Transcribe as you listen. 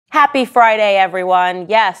Happy Friday, everyone.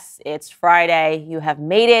 Yes, it's Friday. You have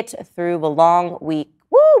made it through the long week.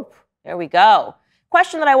 Whoop! There we go.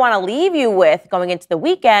 Question that I want to leave you with going into the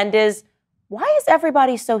weekend is, why is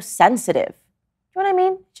everybody so sensitive? You know what I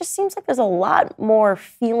mean? It just seems like there's a lot more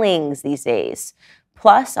feelings these days.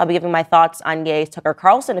 Plus, I'll be giving my thoughts on Ye's Tucker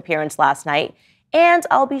Carlson appearance last night, and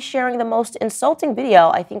I'll be sharing the most insulting video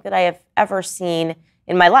I think that I have ever seen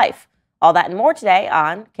in my life. All that and more today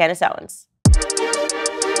on Candace Owens.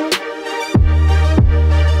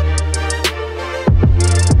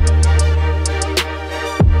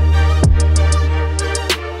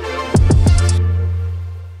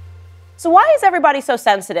 So why is everybody so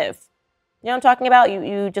sensitive? You know what I'm talking about?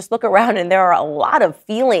 You just look around and there are a lot of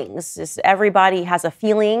feelings. Just everybody has a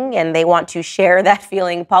feeling and they want to share that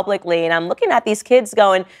feeling publicly. And I'm looking at these kids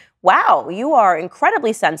going, wow, you are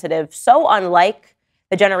incredibly sensitive, so unlike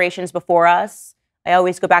the generations before us. I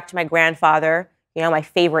always go back to my grandfather, my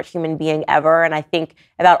favorite human being ever. And I think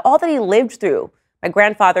about all that he lived through. My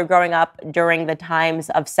grandfather growing up during the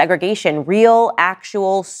times of segregation, real,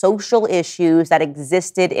 actual social issues that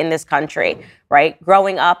existed in this country, right?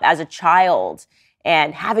 Growing up as a child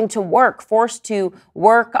and having to work, forced to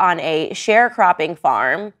work on a sharecropping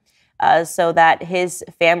farm so that his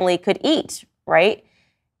family could eat, right?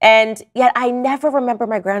 And yet I never remember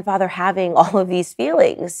my grandfather having all of these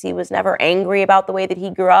feelings. He was never angry about the way that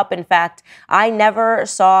he grew up. In fact, I never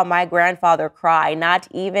saw my grandfather cry, not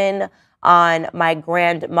even on my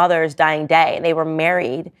grandmother's dying day. And they were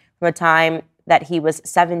married from the time that he was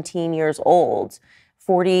 17 years old,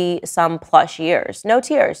 40-some plus years. No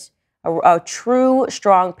tears. A true,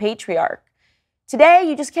 strong patriarch. Today,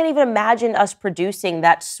 you just can't even imagine us producing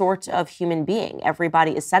that sort of human being.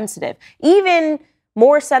 Everybody is sensitive, even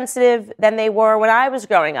more sensitive than they were when I was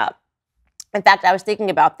growing up. In fact, I was thinking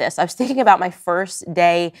about this. I was thinking about my first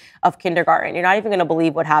day of kindergarten. You're not even going to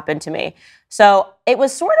believe what happened to me. So it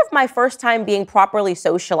was sort of my first time being properly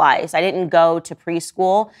socialized. I didn't go to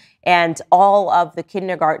preschool, and all of the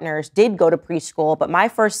kindergartners did go to preschool. But my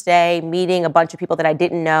first day meeting a bunch of people that I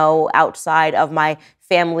didn't know outside of my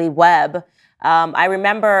family web, I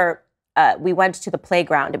remember we went to the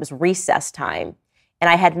playground. It was recess time. And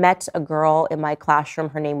I had met a girl in my classroom.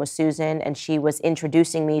 Her name was Susan, and she was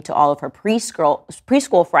introducing me to all of her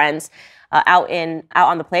preschool friends out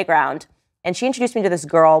on the playground. And she introduced me to this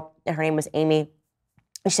girl, and her name was Amy.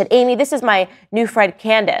 And she said, "Amy, this is my new friend,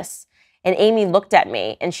 Candace." And Amy looked at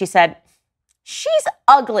me, and she said, "She's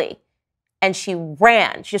ugly." And she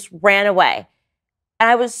just ran away. And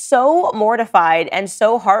I was so mortified and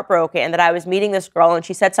so heartbroken that I was meeting this girl and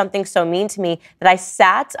she said something so mean to me that I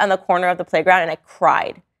sat on the corner of the playground and I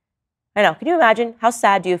cried. I know. Can you imagine? How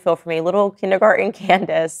sad do you feel for me? Little kindergarten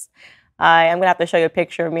Candace. I'm going to have to show you a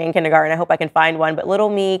picture of me in kindergarten. I hope I can find one. But little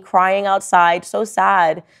me crying outside, so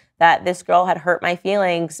sad that this girl had hurt my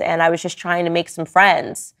feelings and I was just trying to make some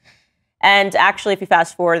friends. And actually, if you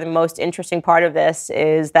fast forward, the most interesting part of this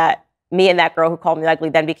is that me and that girl who called me ugly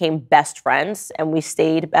then became best friends, and we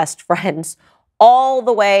stayed best friends all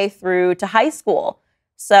the way through to high school.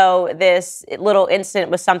 So this little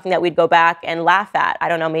incident was something that we'd go back and laugh at. I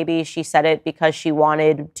don't know, maybe she said it because she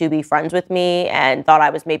wanted to be friends with me and thought I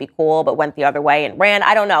was maybe cool, but went the other way and ran.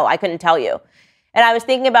 I don't know. I couldn't tell you. And I was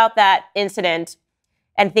thinking about that incident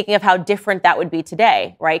and thinking of how different that would be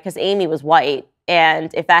today, right? Because Amy was white.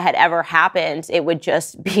 And if that had ever happened, it would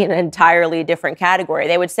just be an entirely different category.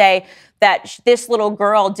 They would say that this little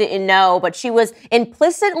girl didn't know, but she was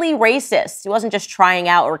implicitly racist. She wasn't just trying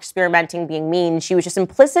out or experimenting being mean. She was just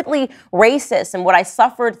implicitly racist. And what I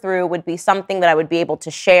suffered through would be something that I would be able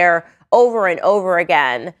to share over and over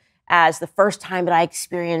again as the first time that I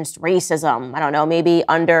experienced racism. I don't know, maybe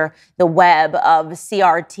under the web of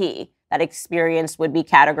CRT, that experience would be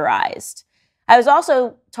categorized. I was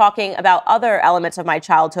also talking about other elements of my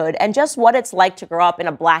childhood and just what it's like to grow up in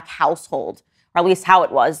a Black household, or at least how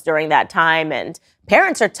it was during that time. And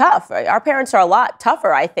parents are tough. Our parents are a lot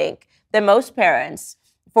tougher, I think, than most parents.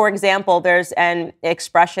 For example, there's an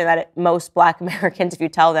expression that most Black Americans, if you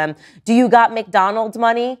tell them, "Do you got McDonald's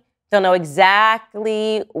money?" they'll know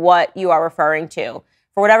exactly what you are referring to.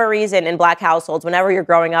 For whatever reason, in Black households, whenever you're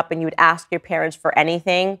growing up and you would ask your parents for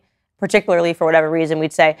anything, particularly for whatever reason,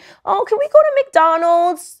 we'd say, "Oh, can we go to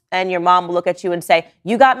McDonald's?" And your mom will look at you and say,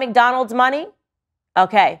 "You got McDonald's money?"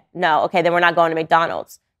 "Okay, no. Okay, then we're not going to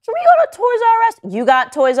McDonald's." "Can we go to Toys R Us?" "You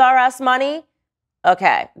got Toys R Us money?"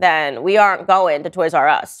 "Okay, then we aren't going to Toys R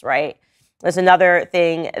Us," right? There's another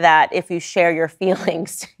thing that if you share your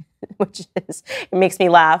feelings, which is, it makes me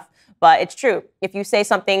laugh, but it's true. If you say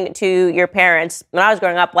something to your parents, when I was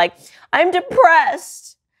growing up, like, "I'm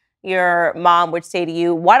depressed," your mom would say to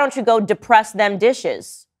you, "Why don't you go depress them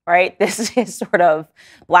dishes?" right? This is sort of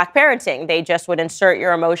Black parenting. They just would insert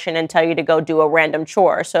your emotion and tell you to go do a random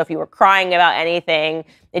chore. So if you were crying about anything,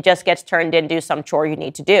 it just gets turned into some chore you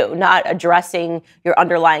need to do, not addressing your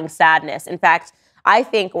underlying sadness. In fact, I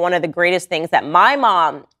think one of the greatest things that my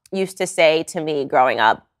mom used to say to me growing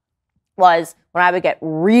up was when I would get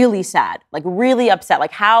really sad, like really upset,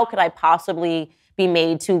 like how could I possibly be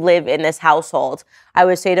made to live in this household? I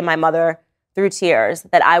would say to my mother through tears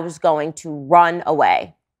that I was going to run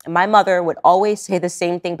away. And my mother would always say the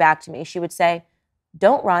same thing back to me. She would say,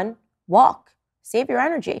 don't run, walk, save your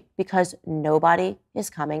energy because nobody is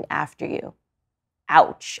coming after you.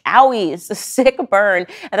 Ouch, owies, a sick burn.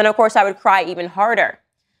 And then of course I would cry even harder.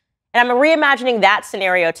 And I'm reimagining that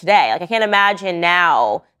scenario today. Like I can't imagine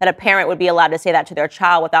now that a parent would be allowed to say that to their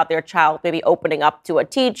child without their child maybe opening up to a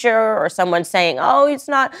teacher or someone saying, oh, it's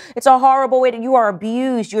a horrible way that you are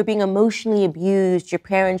abused. You're being emotionally abused. Your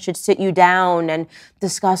parents should sit you down and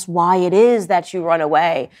discuss why it is that you run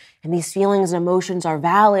away. And these feelings and emotions are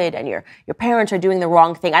valid and your parents are doing the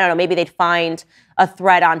wrong thing. I don't know, maybe they'd find a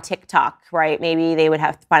thread on TikTok, right? Maybe they would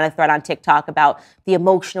have to find a thread on TikTok about the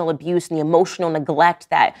emotional abuse and the emotional neglect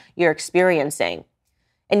that you're experiencing.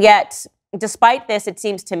 And yet, despite this, it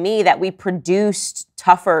seems to me that we produced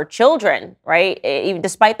tougher children, right? Even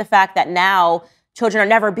despite the fact that now children are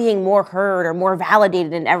never being more heard or more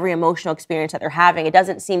validated in every emotional experience that they're having, it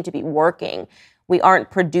doesn't seem to be working. We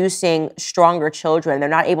aren't producing stronger children. They're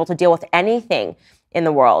not able to deal with anything in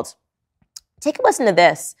the world. Take a listen to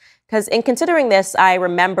this, because in considering this, I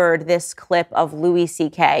remembered this clip of Louis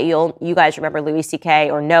C.K. You guys remember Louis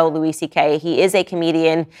C.K. or know Louis C.K. He is a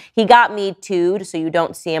comedian. He got Me Too'd, so you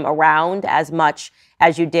don't see him around as much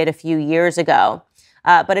as you did a few years ago.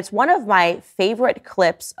 But it's one of my favorite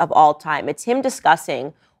clips of all time. It's him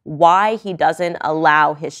discussing why he doesn't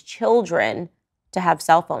allow his children to have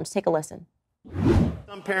cell phones. Take a listen.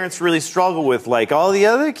 Some parents really struggle with, like, all the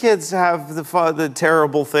other kids have the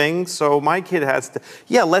terrible things, so my kid has to.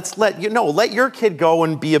 Yeah, let your kid go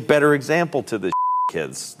and be a better example to the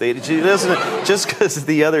kids. Just because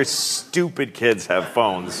the other stupid kids have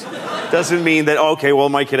phones doesn't mean that, okay, well,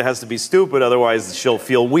 my kid has to be stupid, otherwise she'll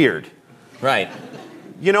feel weird. Right.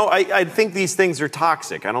 You know, I think these things are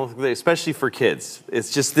toxic. I don't, especially for kids.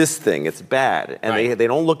 It's just this thing. It's bad, and right. they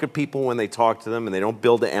don't look at people when they talk to them, and they don't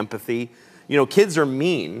build empathy. You know, kids are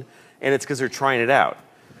mean, and it's because they're trying it out.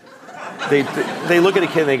 They look at a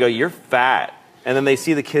kid and they go, "You're fat," and then they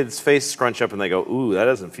see the kid's face scrunch up, and they go, "Ooh, that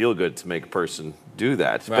doesn't feel good to make a person do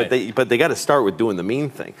that." Right. But they got to start with doing the mean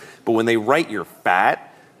thing. But when they write "you're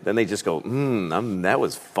fat," then they just go, that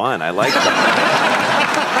was fun. I like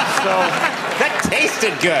that." So that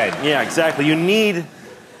tasted good. Yeah, exactly.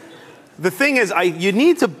 The thing is, you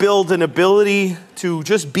need to build an ability to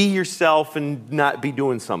just be yourself and not be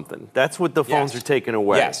doing something. That's what the phones are taking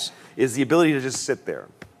away. Yes. Is the ability to just sit there,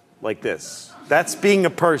 like this. That's being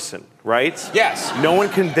a person, right? Yes. No one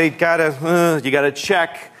can, you gotta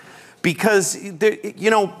check. Because,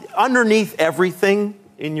 you know, underneath everything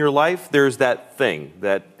in your life, there's that thing,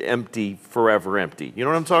 that empty, forever empty. You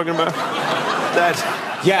know what I'm talking about?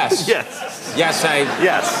 Yes. Yes. Yes,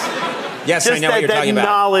 Yes. Yes, I know what you're talking about. That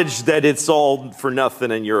knowledge that it's all for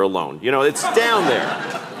nothing and you're alone. You know, it's down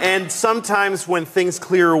there. And sometimes when things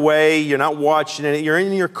clear away, you're not watching it, you're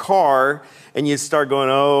in your car and you start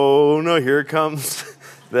going, oh no, here it comes,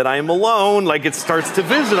 that I'm alone. Like it starts to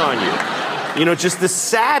visit on you. You know, just the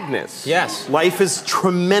sadness. Yes. Life is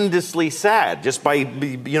tremendously sad just by,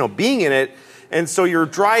 being in it. And so you're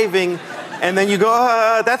driving, and then you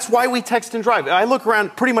go, that's why we text and drive. I look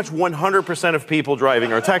around, pretty much 100% of people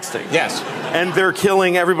driving are texting. Yes. And they're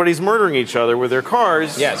killing, everybody's murdering each other with their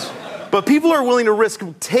cars. Yes. But people are willing to risk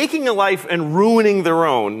taking a life and ruining their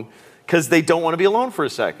own because they don't want to be alone for a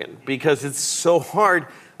second. Because it's so hard.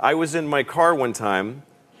 I was in my car one time,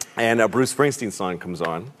 and a Bruce Springsteen song comes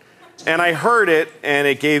on. And I heard it, and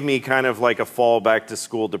it gave me kind of like a fall back to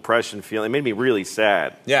school depression feeling. It made me really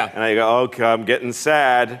sad. Yeah. And I go, okay, I'm getting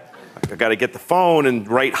sad. I got to get the phone and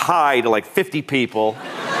write hi to like 50 people.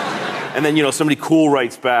 And then, somebody cool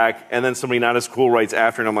writes back, and then somebody not as cool writes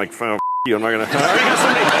after, and I'm like, oh, you, I'm not going to. I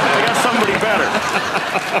got somebody better.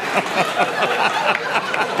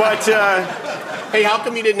 But, hey, how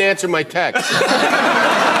come you didn't answer my text?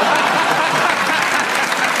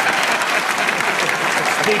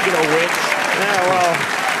 Speaking of which,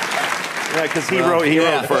 because he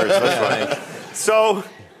wrote first. That's right. So,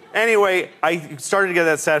 anyway, I started to get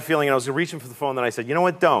that sad feeling, and I was reaching for the phone. Then I said, "You know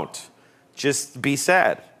what? Don't. Just be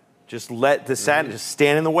sad. Just let the sadness just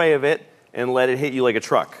stand in the way of it, and let it hit you like a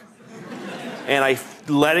truck." And I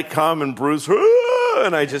let it come, and Bruce,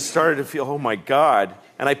 and I just started to feel, oh my God.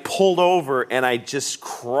 And I pulled over and I just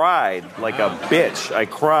cried like a bitch. I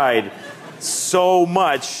cried so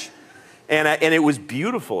much. And it was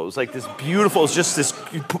beautiful. It was like this beautiful, it's just this,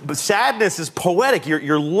 sadness is poetic.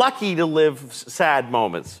 You're lucky to live sad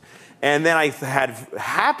moments. And then I had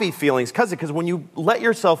happy feelings because when you let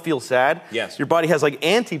yourself feel sad, yes, your body has like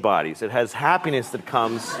antibodies. It has happiness that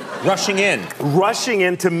comes rushing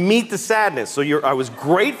in to meet the sadness. So I was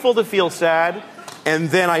grateful to feel sad, and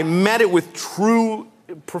then I met it with true,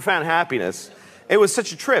 profound happiness. It was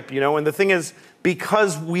such a trip, and the thing is,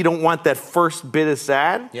 because we don't want that first bit of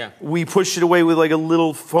sad, we push it away with like a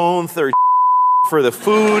little phone for the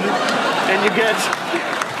food, and you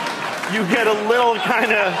get a little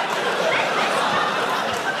kind of,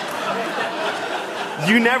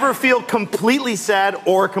 you never feel completely sad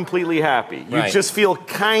or completely happy. You just feel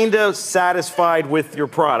kind of satisfied with your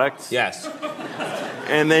product. Yes.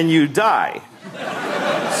 And then you die.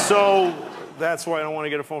 So that's why I don't want to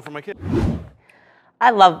get a phone from my kid. I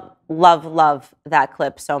love that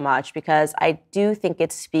clip so much because I do think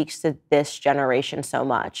it speaks to this generation so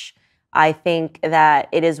much. I think that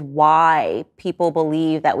it is why people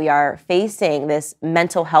believe that we are facing this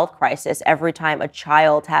mental health crisis every time a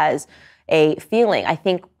child has a feeling. I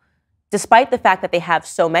think despite the fact that they have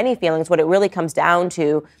so many feelings, what it really comes down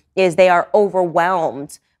to is they are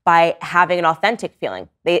overwhelmed by having an authentic feeling.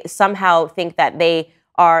 They somehow think that they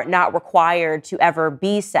are not required to ever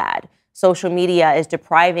be sad. Social media is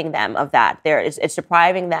depriving them of that. It's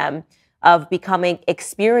depriving them of becoming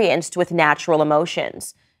experienced with natural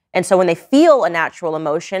emotions. And so when they feel a natural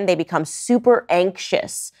emotion, they become super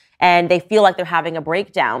anxious and they feel like they're having a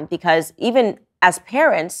breakdown because even as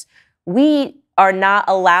parents, we are not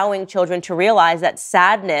allowing children to realize that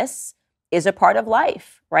sadness is a part of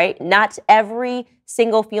life, right? Not every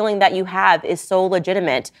single feeling that you have is so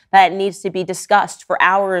legitimate that it needs to be discussed for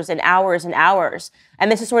hours and hours and hours.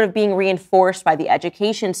 And this is sort of being reinforced by the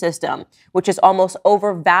education system, which is almost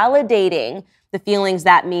over-validating the feelings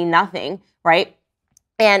that mean nothing, right?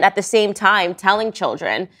 And at the same time, telling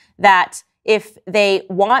children that if they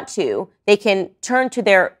want to, they can turn to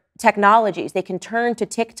their technologies, they can turn to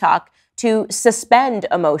TikTok to suspend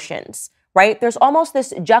emotions, right? There's almost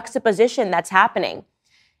this juxtaposition that's happening.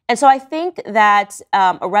 And so I think that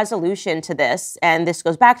a resolution to this, and this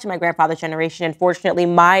goes back to my grandfather's generation, unfortunately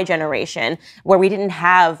my generation, where we didn't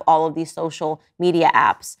have all of these social media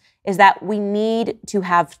apps, is that we need to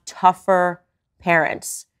have tougher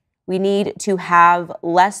parents. We need to have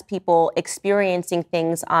less people experiencing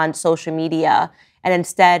things on social media and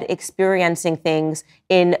instead experiencing things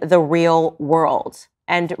in the real world.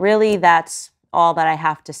 And really, that's all that I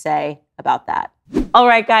have to say about that. All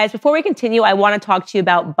right, guys, before we continue, I want to talk to you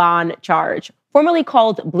about Bon Charge. Formerly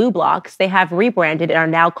called Blue Blocks, they have rebranded and are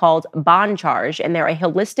now called Bon Charge, and they're a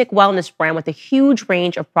holistic wellness brand with a huge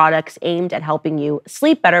range of products aimed at helping you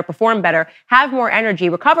sleep better, perform better, have more energy,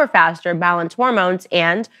 recover faster, balance hormones,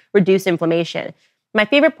 and reduce inflammation. My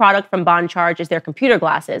favorite product from Bon Charge is their computer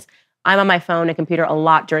glasses. I'm on my phone and computer a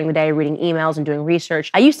lot during the day, reading emails and doing research.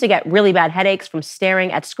 I used to get really bad headaches from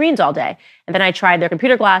staring at screens all day. And then I tried their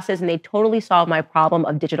computer glasses and they totally solved my problem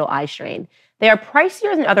of digital eye strain. They are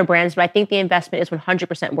pricier than other brands, but I think the investment is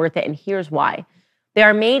 100% worth it, and here's why. They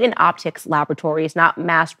are made in optics laboratories, not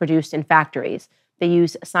mass-produced in factories. They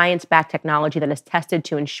use science-backed technology that is tested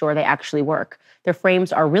to ensure they actually work. Their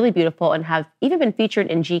frames are really beautiful and have even been featured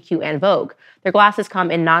in GQ and Vogue. Their glasses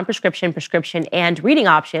come in non-prescription, prescription, and reading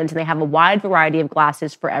options, and they have a wide variety of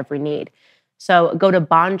glasses for every need. So go to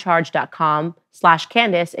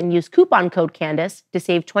boncharge.com/Candace and use coupon code Candace to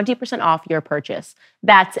save 20% off your purchase.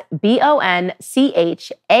 That's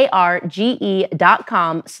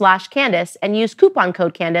BONCHARGE.com/Candace and use coupon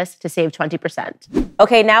code Candace to save 20%.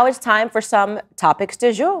 Okay, now it's time for some topics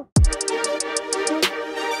du jour.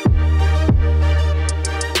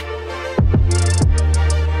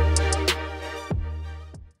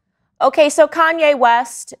 Okay, so Kanye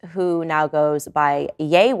West, who now goes by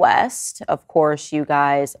Ye West, of course, you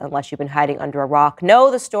guys, unless you've been hiding under a rock, know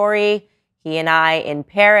the story. He and I in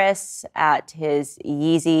Paris at his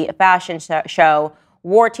Yeezy fashion show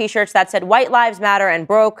wore t-shirts that said White Lives Matter and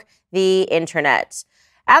broke the internet.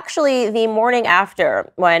 Actually, the morning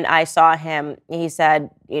after, when I saw him, he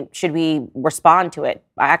said, should we respond to it?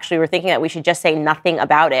 Actually, we're thinking that we should just say nothing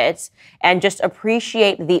about it and just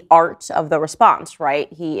appreciate the art of the response, right?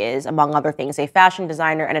 He is, among other things, a fashion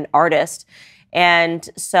designer and an artist. And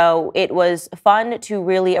so it was fun to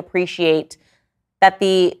really appreciate that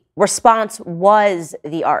the response was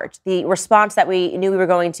the art. The response that we knew we were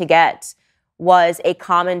going to get was a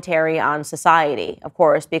commentary on society, of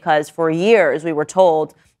course, because for years we were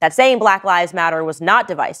told that saying Black Lives Matter was not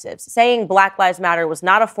divisive, saying Black Lives Matter was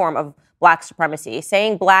not a form of Black supremacy,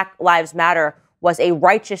 saying Black Lives Matter was a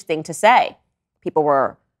righteous thing to say. People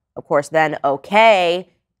were, of course, then okay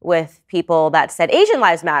with people that said Asian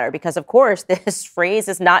Lives Matter because, of course, this phrase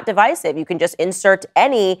is not divisive. You can just insert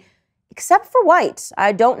any, except for whites.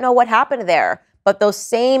 I don't know what happened there. But those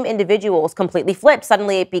same individuals completely flipped.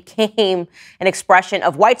 Suddenly it became an expression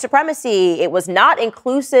of white supremacy. It was not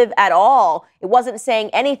inclusive at all. It wasn't saying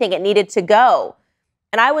anything. It needed to go.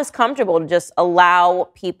 And I was comfortable to just allow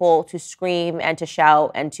people to scream and to shout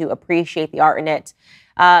and to appreciate the art in it.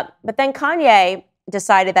 But then Kanye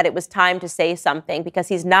decided that it was time to say something because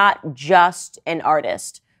he's not just an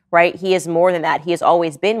artist, right? He is more than that. He has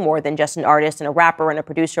always been more than just an artist and a rapper and a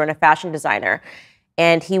producer and a fashion designer.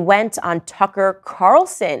 And he went on Tucker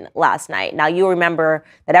Carlson last night. Now, you remember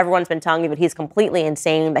that everyone's been telling you that he's completely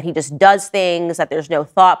insane, that he just does things, that there's no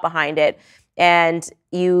thought behind it. And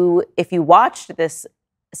if you watched this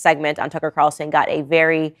segment on Tucker Carlson, got a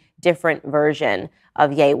very different version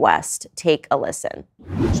of Ye West. Take a listen.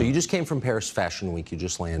 So you just came from Paris Fashion Week. You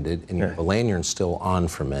just landed, and you have a lanyard still on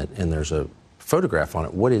from it, and there's a photograph on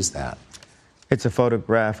it. What is that? It's a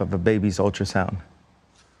photograph of a baby's ultrasound.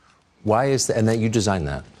 Why is that? And that you designed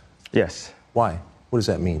that? Yes. Why? What does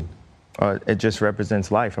that mean? It just represents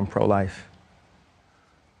life. I'm pro-life.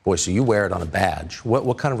 Boy, so you wear it on a badge.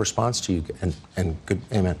 What kind of response do you get? And good,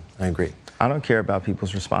 amen, I agree. I don't care about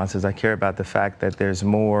people's responses. I care about the fact that there's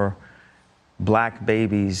more Black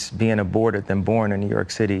babies being aborted than born in New York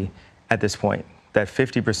City at this point. That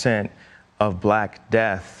 50% of Black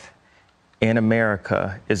death in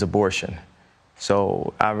America is abortion.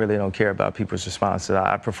 So I really don't care about people's responses.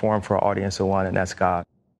 I perform for an audience of one, and that's God.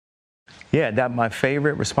 Yeah, that my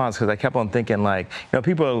favorite response, because I kept on thinking, like,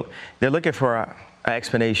 people, they're looking for an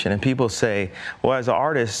explanation, and people say, well, as an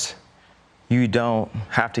artist, you don't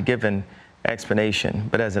have to give an explanation,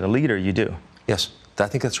 but as a leader, you do. Yes, I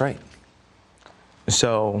think that's right.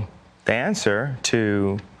 So the answer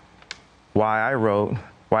to why I wrote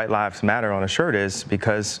White Lives Matter on a shirt is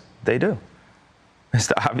because they do. It's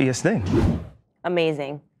the obvious thing.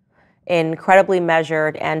 Amazing, incredibly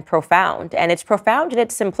measured and profound. And it's profound in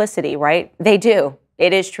its simplicity, right? They do.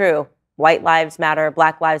 It is true. White lives matter,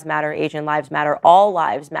 Black lives matter, Asian lives matter, all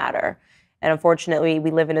lives matter. And unfortunately, we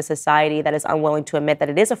live in a society that is unwilling to admit that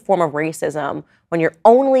it is a form of racism when you're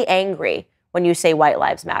only angry when you say white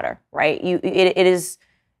lives matter, right? It is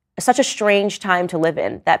such a strange time to live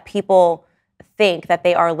in that people think that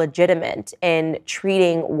they are legitimate in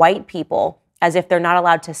treating white people as if they're not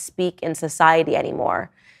allowed to speak in society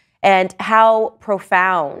anymore. And how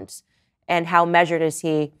profound and how measured is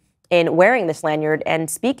he in wearing this lanyard and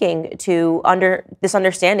speaking to this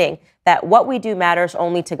understanding that what we do matters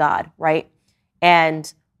only to God, right?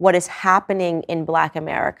 And what is happening in Black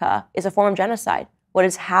America is a form of genocide. What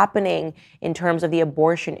is happening in terms of the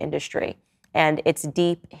abortion industry and its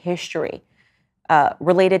deep history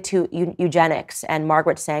related to eugenics and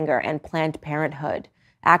Margaret Sanger and Planned Parenthood,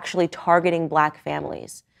 actually targeting Black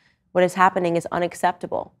families. What is happening is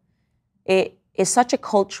unacceptable. It is such a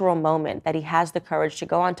cultural moment that he has the courage to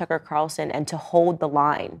go on Tucker Carlson and to hold the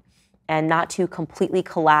line and not to completely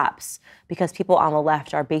collapse because people on the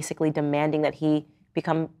left are basically demanding that he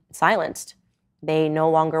become silenced. They no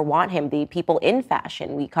longer want him. The people in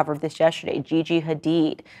fashion, we covered this yesterday, Gigi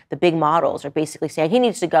Hadid, the big models are basically saying he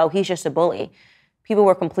needs to go, he's just a bully. People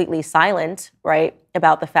were completely silent, right,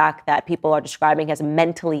 about the fact that people are describing him as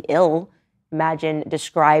mentally ill. Imagine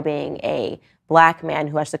describing a Black man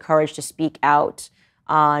who has the courage to speak out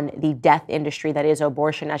on the death industry that is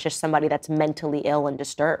abortion as just somebody that's mentally ill and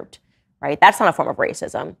disturbed, right? That's not a form of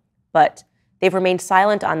racism, but they've remained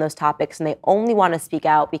silent on those topics and they only want to speak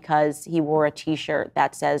out because he wore a t-shirt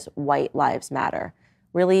that says white lives matter.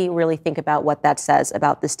 Really, really think about what that says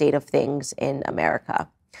about the state of things in America.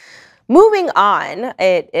 Moving on,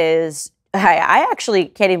 I actually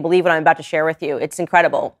can't even believe what I'm about to share with you. It's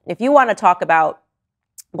incredible. If you want to talk about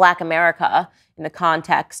Black America in the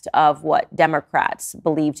context of what Democrats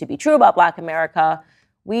believe to be true about Black America,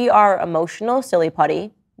 we are emotional, silly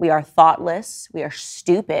putty. We are thoughtless. We are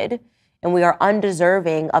stupid. And we are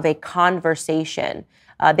undeserving of a conversation.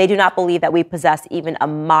 They do not believe that we possess even a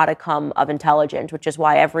modicum of intelligence, which is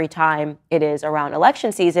why every time it is around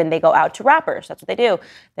election season, they go out to rappers. That's what they do.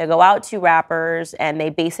 They go out to rappers and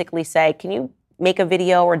they basically say, can you make a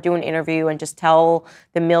video or do an interview and just tell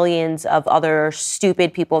the millions of other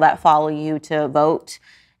stupid people that follow you to vote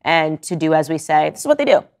and to do as we say? This is what they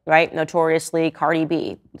do, right? Notoriously, Cardi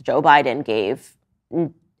B, Joe Biden gave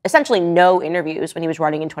essentially no interviews when he was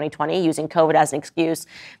running in 2020, using COVID as an excuse.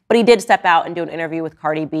 But he did step out and do an interview with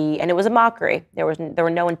Cardi B, and it was a mockery. There were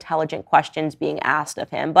no intelligent questions being asked of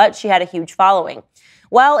him, but she had a huge following.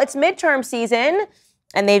 Well, it's midterm season,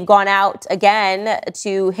 and they've gone out again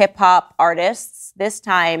to hip-hop artists, this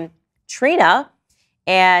time Trina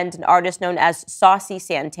and an artist known as Saucy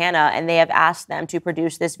Santana, and they have asked them to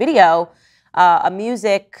produce this video, a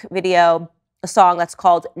music video, a song that's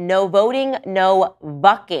called No Voting, No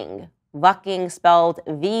Vucking. Vucking spelled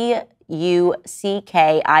V-U-C-K-I-N-G,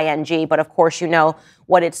 but of course you know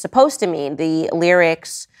what it's supposed to mean. The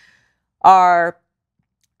lyrics are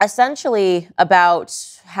essentially about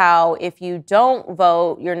how if you don't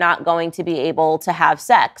vote, you're not going to be able to have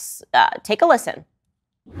sex. Take a listen.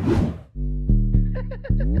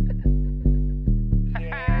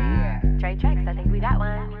 Trey Tracks, I think we got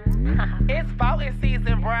one. It's voting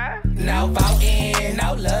season, bruh. No voting,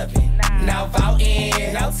 no loving. No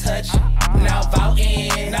voting, no touching. No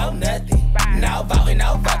voting, no nothing. No voting,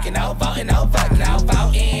 no fucking. No voting, no fucking. No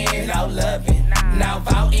voting, no loving. No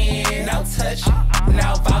voting, no touching.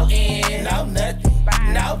 No voting, no nothing.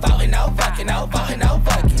 No voting, no fucking. No voting, no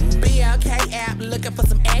fucking. BLK app looking for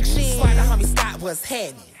some action. Swear the homie Scott was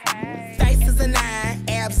happening. Face is a 9,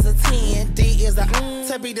 abs a 10, D is a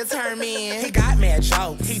to be determined. He got mad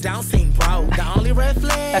jokes, he don't seem broke. The only red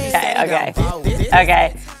flag.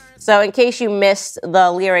 Okay. So in case you missed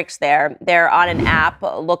the lyrics there, they're on an app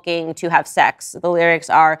looking to have sex. The lyrics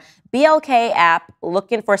are, BLK app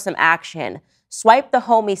looking for some action. Swipe the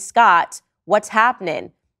homie Scott, what's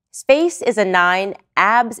happening? His face is a 9,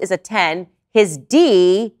 abs is a 10, his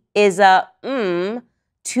D is a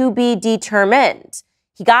to be determined.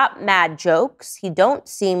 He got mad jokes. He don't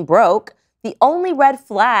seem broke. The only red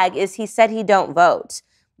flag is he said he don't vote.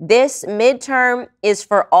 This midterm is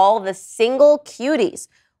for all the single cuties.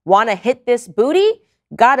 Wanna hit this booty?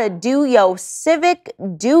 Gotta do yo civic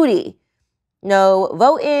duty. No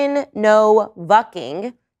voting, no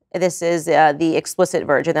vucking. This is the explicit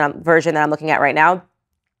version that I'm looking at right now.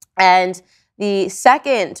 And the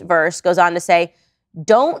second verse goes on to say,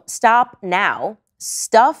 don't stop now.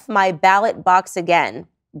 Stuff my ballot box again.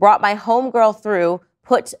 Brought my homegirl through.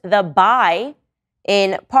 Put the bi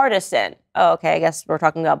in partisan. Oh, okay, I guess we're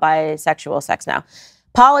talking about bisexual sex now.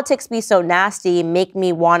 Politics be so nasty, make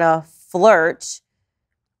me wanna flirt.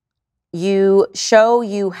 You show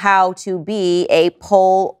you how to be a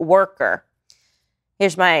poll worker.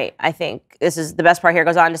 Here's I think this is the best part here. It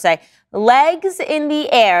goes on to say, legs in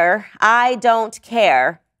the air, I don't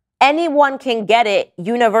care. Anyone can get it,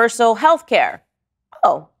 universal health care.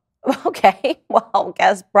 Oh, okay. Well, I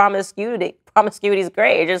guess promiscuity is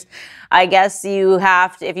great. Just, I guess you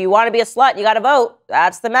have to, if you want to be a slut, you got to vote.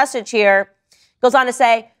 That's the message here. Goes on to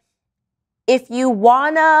say, if you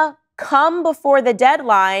want to come before the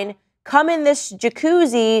deadline, come in this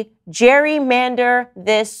jacuzzi, gerrymander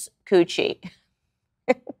this coochie.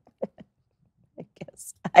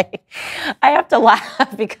 I have to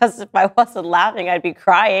laugh because if I wasn't laughing, I'd be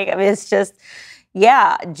crying. I mean, it's just,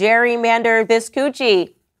 yeah, gerrymander this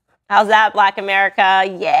coochie. How's that, Black America?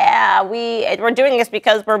 Yeah, we're doing this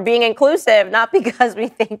because we're being inclusive, not because we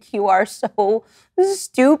think you are so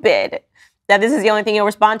stupid that this is the only thing you'll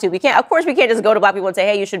respond to. Of course, we can't just go to Black people and say,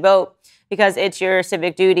 hey, you should vote, because it's your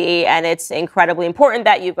civic duty and it's incredibly important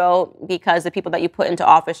that you vote, because the people that you put into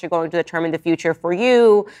office are going to determine the future for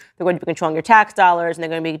you. They're going to be controlling your tax dollars and they're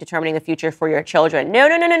going to be determining the future for your children.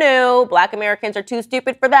 No. Black Americans are too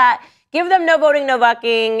stupid for that. Give them no voting, no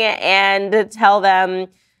bucking, and tell them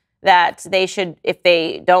that they should, if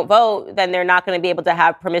they don't vote, then they're not going to be able to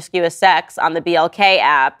have promiscuous sex on the BLK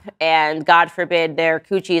app, and God forbid their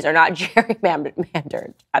coochies are not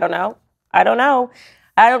gerrymandered. I don't know. I don't know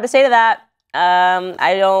what to say to that.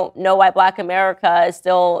 I don't know why Black America is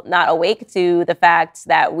still not awake to the fact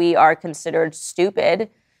that we are considered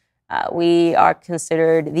stupid. We are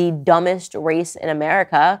considered the dumbest race in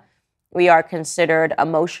America. We are considered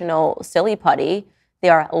emotional silly putty. They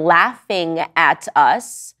are laughing at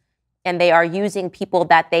us, and they are using people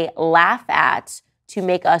that they laugh at to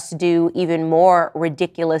make us do even more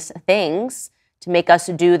ridiculous things, to make us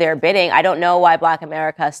do their bidding. I don't know why Black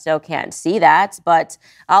America still can't see that, but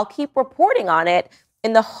I'll keep reporting on it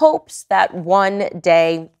in the hopes that one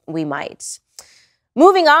day we might.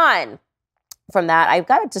 Moving on from that, I've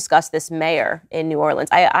got to discuss this mayor in New Orleans.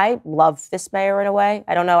 I love this mayor in a way.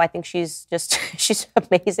 I don't know. I think she's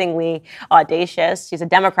amazingly audacious. She's a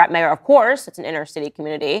Democrat mayor, of course. It's an inner city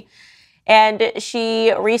community. And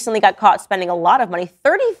she recently got caught spending a lot of money,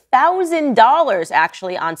 $30,000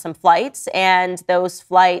 actually, on some flights. And those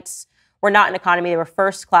flights were not an economy. They were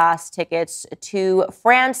first class tickets to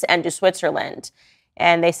France and to Switzerland.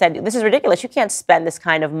 And they said, this is ridiculous. You can't spend this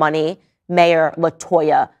kind of money, Mayor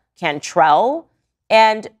LaToya Cantrell.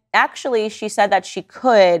 And actually, she said that she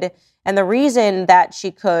could. And the reason that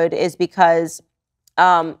she could is because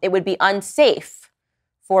it would be unsafe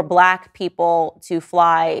for Black people to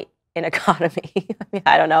fly in economy. I mean,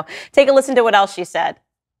 I don't know. Take a listen to what else she said.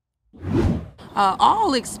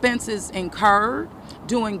 All expenses incurred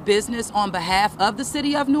doing business on behalf of the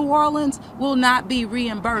city of New Orleans will not be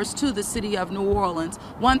reimbursed to the city of New Orleans.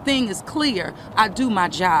 One thing is clear, I do my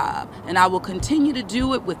job, and I will continue to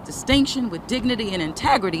do it with distinction, with dignity and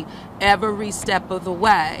integrity every step of the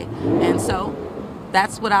way. And so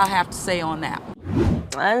that's what I have to say on that.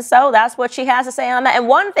 And so that's what she has to say on that. And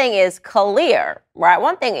one thing is clear, right?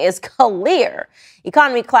 One thing is clear.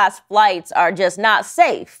 Economy class flights are just not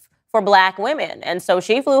safe for Black women. And so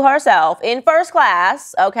she flew herself in first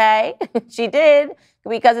class, okay? She did,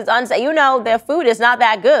 because it's unsafe. You know, their food is not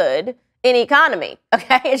that good in economy,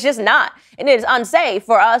 okay? It's just not. And it is unsafe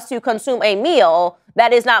for us to consume a meal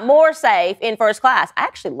that is not more safe in first class. I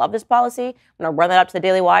actually love this policy. I'm gonna run that up to the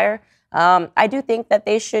Daily Wire. I do think that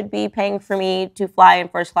they should be paying for me to fly in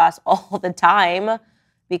first class all the time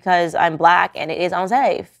because I'm Black and it is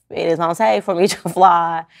unsafe. It is unsafe for me to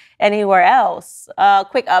fly anywhere else.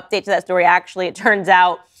 Quick update to that story. Actually, it turns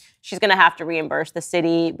out she's going to have to reimburse the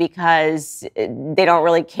city because they don't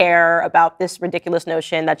really care about this ridiculous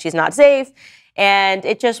notion that she's not safe. And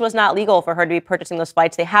it just was not legal for her to be purchasing those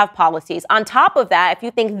flights. They have policies. On top of that, if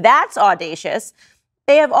you think that's audacious,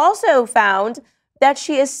 they have also found that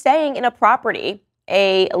she is staying in a property,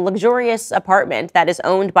 a luxurious apartment that is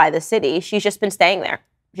owned by the city. She's just been staying there.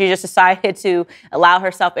 She just decided to allow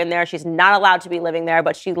herself in there. She's not allowed to be living there,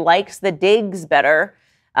 but she likes the digs better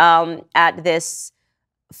at this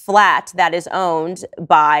flat that is owned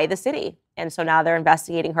by the city. And so now they're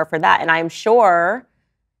investigating her for that. And I'm sure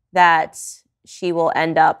that she will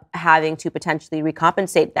end up having to potentially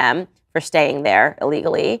recompensate them for staying there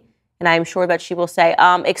illegally. And I'm sure that she will say,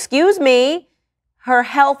 excuse me, her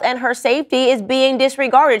health and her safety is being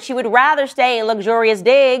disregarded. She would rather stay in luxurious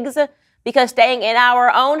digs because staying in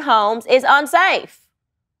our own homes is unsafe.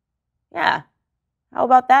 Yeah. How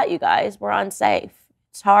about that, you guys? We're unsafe.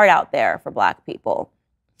 It's hard out there for Black people.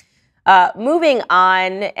 Moving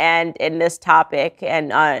on, and in this topic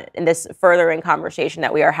and in this furthering conversation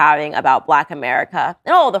that we are having about Black America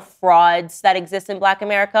and all the frauds that exist in Black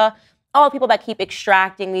America, all the people that keep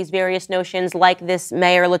extracting these various notions like this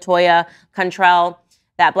Mayor LaToya Cantrell,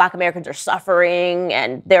 that Black Americans are suffering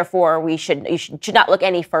and therefore you should not look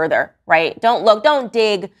any further, right? Don't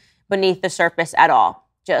dig beneath the surface at all.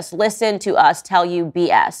 Just listen to us tell you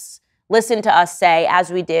BS. Listen to us say,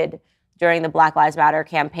 as we did during the Black Lives Matter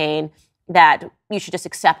campaign, that you should just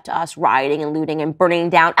accept us rioting and looting and burning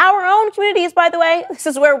down our own communities, by the way. This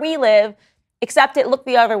is where we live. Accept it, look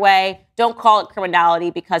the other way. Don't call it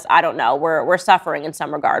criminality because, I don't know, we're suffering in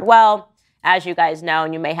some regard. Well, as you guys know,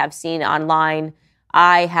 and you may have seen online,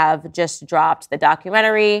 I have just dropped the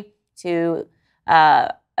documentary to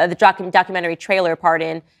documentary trailer,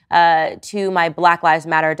 to my Black Lives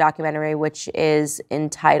Matter documentary, which is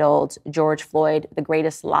entitled George Floyd, The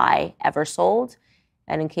Greatest Lie Ever Sold.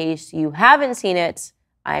 And in case you haven't seen it,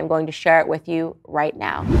 I am going to share it with you right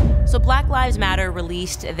now. So Black Lives Matter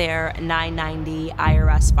released their 990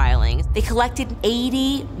 IRS filings. They collected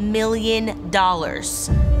 $80 million.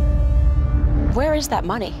 Where is that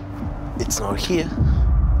money? It's not here.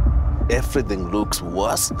 Everything looks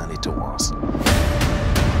worse than it was.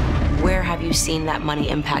 Where have you seen that money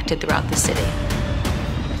impacted throughout the city?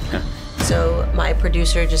 So my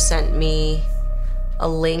producer just sent me a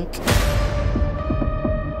link.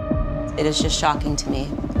 It is just shocking to me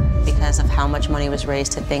because of how much money was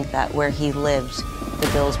raised to think that where he lived, the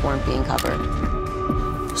bills weren't being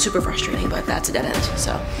covered. Super frustrating, but that's a dead end,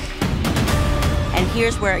 so. And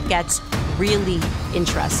here's where it gets really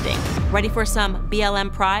interesting. Ready for some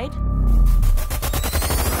BLM pride?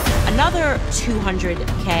 Another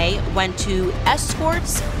 $200K went to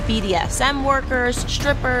escorts, BDSM workers,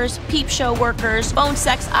 strippers, peep show workers, phone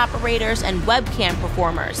sex operators, and webcam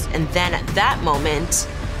performers. And then at that moment,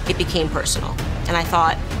 it became personal. And I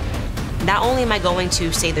thought, not only am I going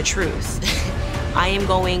to say the truth, I am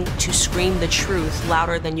going to scream the truth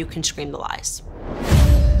louder than you can scream the lies.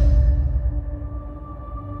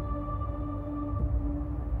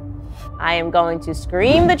 I am going to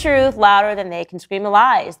scream the truth louder than they can scream the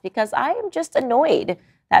lies because I am just annoyed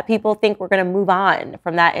that people think we're going to move on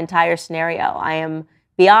from that entire scenario. I am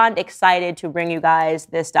beyond excited to bring you guys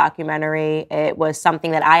this documentary. It was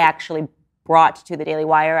something that I actually brought to the Daily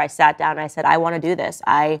Wire. I sat down and I said, I want to do this.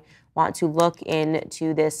 I want to look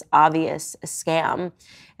into this obvious scam.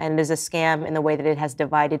 And it is a scam in the way that it has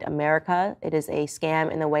divided America. It is a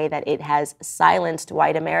scam in the way that it has silenced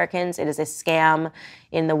white Americans. It is a scam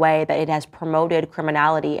in the way that it has promoted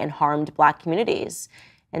criminality and harmed Black communities.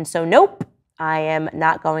 And so, nope, I am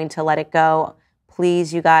not going to let it go.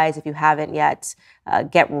 Please, you guys, if you haven't yet,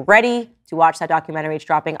 get ready to watch that documentary. It's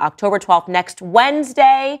dropping October 12th, next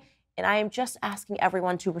Wednesday. And I am just asking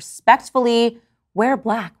everyone to respectfully wear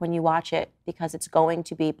black when you watch it, because it's going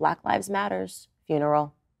to be Black Lives Matter's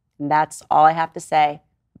funeral. And that's all I have to say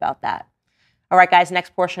about that. All right, guys,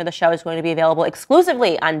 next portion of the show is going to be available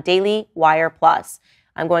exclusively on Daily Wire Plus.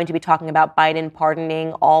 I'm going to be talking about Biden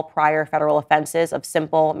pardoning all prior federal offenses of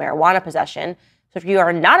simple marijuana possession. So if you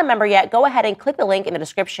are not a member yet, go ahead and click the link in the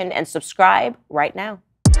description and subscribe right now.